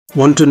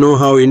Want to know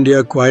how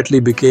India quietly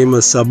became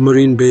a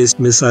submarine-based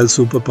missile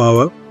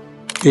superpower?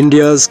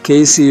 India's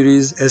K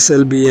Series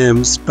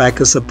SLBMs pack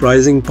a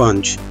surprising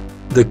punch.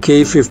 The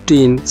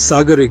K-15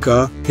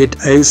 Sagarika hit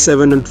a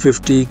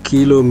 750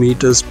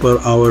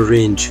 km/h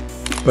range.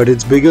 But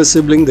its bigger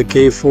sibling, the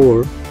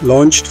K-4,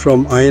 launched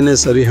from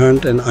INS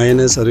Arihant and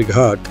INS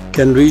Arighaat,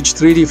 can reach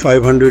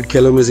 3,500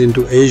 km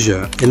into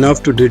Asia,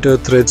 enough to deter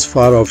threats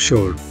far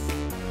offshore.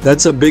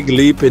 That's a big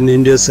leap in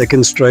India's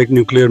second strike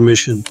nuclear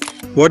mission.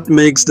 What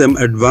makes them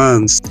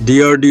advanced?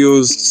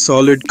 DRDO's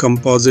solid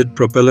composite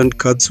propellant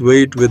cuts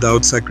weight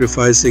without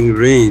sacrificing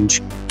range,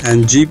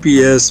 and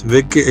GPS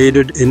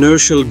WIC-aided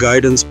inertial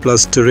guidance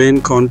plus terrain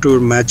contour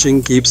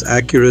matching keeps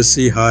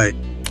accuracy high.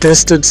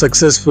 Tested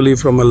successfully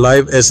from a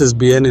live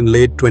SSBN in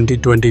late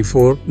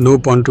 2024, no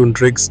pontoon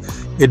tricks,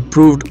 it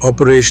proved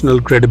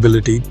operational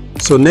credibility.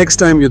 So next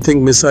time you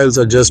think missiles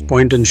are just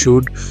point and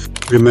shoot,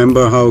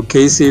 remember how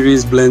K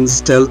Series blends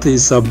stealthy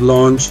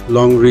sub-launch,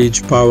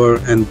 long-reach power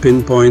and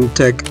pinpoint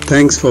tech.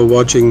 Thanks for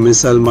watching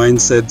Missile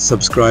Mindset.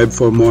 Subscribe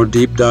for more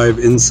deep dive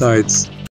insights.